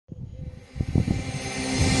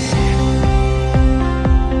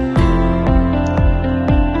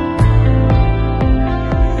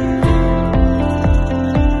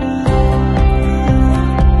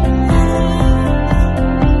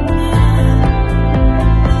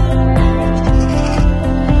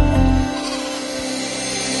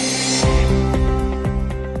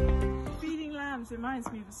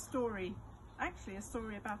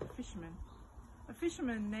about a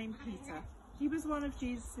fisherman named Peter. He was one of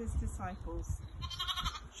Jesus' disciples.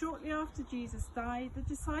 Shortly after Jesus died, the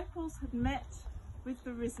disciples had met with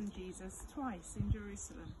the risen Jesus twice in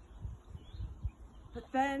Jerusalem.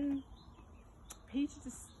 But then Peter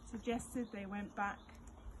suggested they went back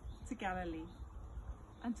to Galilee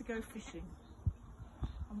and to go fishing.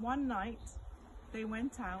 And one night they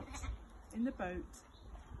went out in the boat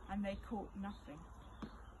and they caught nothing.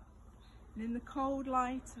 And in the cold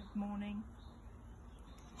light of morning,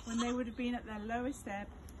 when they would have been at their lowest ebb,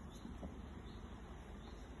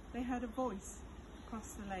 they heard a voice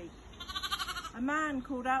across the lake. A man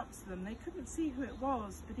called out to them. They couldn't see who it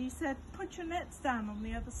was, but he said, "Put your nets down on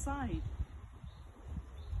the other side."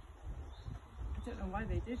 I don't know why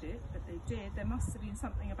they did it, but they did. There must have been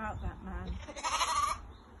something about that man.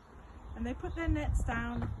 And they put their nets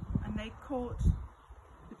down and they caught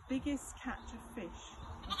the biggest catch of fish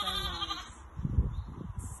of their lives.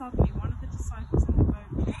 Suddenly, one of the disciples in the boat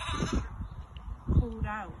called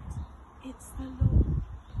out, "It's the Lord."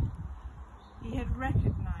 He had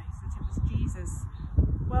recognized that it was Jesus.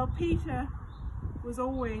 Well, Peter was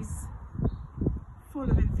always full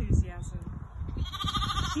of enthusiasm.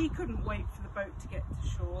 He couldn't wait for the boat to get to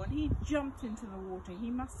shore, and he jumped into the water.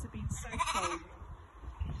 He must have been so cold.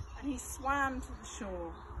 And he swam to the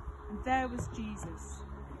shore, and there was Jesus,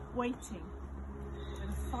 waiting, with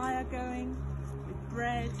a fire going, with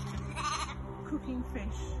bread, cooking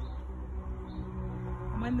fish.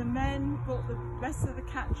 And when the men brought the rest of the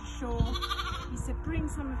catch ashore, he said, "Bring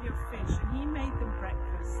some of your fish," and he made them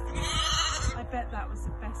breakfast. I bet that was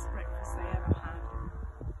the best breakfast they ever had.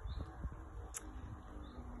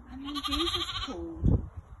 And then Jesus called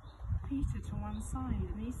Peter to one side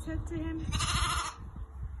and he said to him,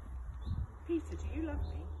 "Peter, do you love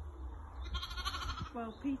me?"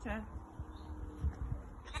 Well, Peter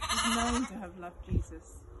is known to have loved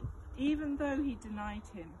Jesus, even though he denied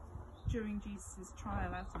him during Jesus'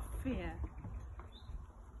 trial out of fear.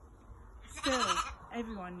 Still,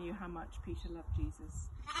 everyone knew how much Peter loved Jesus.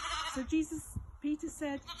 So Peter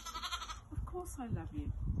said, "Of course I love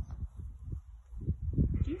you."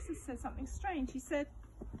 Jesus said something strange. He said,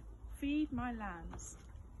 "Feed my lambs."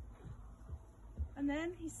 And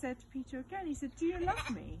then he said to Peter again, he said, "Do you love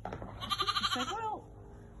me?" He said, "Well,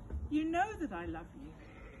 you know that I love you."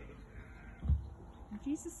 And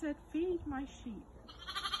Jesus said, "Feed my sheep."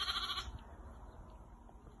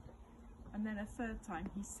 And then a third time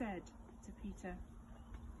he said to Peter,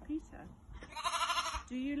 "Peter,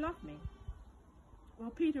 do you love me?"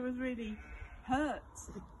 Well, Peter was really hurt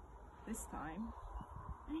this time.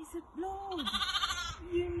 And he said, "Lord,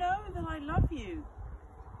 you know that I love you."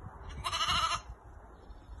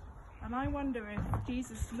 And I wonder if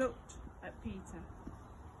Jesus looked at Peter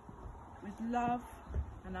with love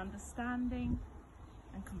and understanding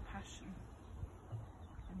and compassion.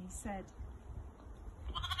 And he said,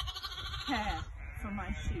 "Care for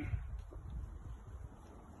my sheep."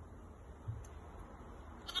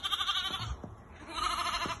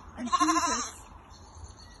 And Jesus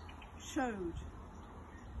showed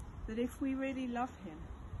that if we really love him,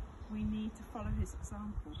 we need to follow his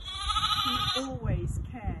example. He always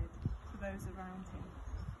cared for those around him.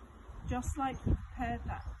 Just like he prepared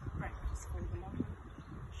that breakfast for them on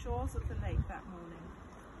the shores of the lake that morning,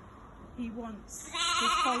 he wants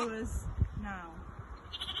his followers now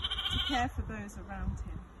to care for those around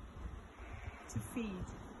him, to feed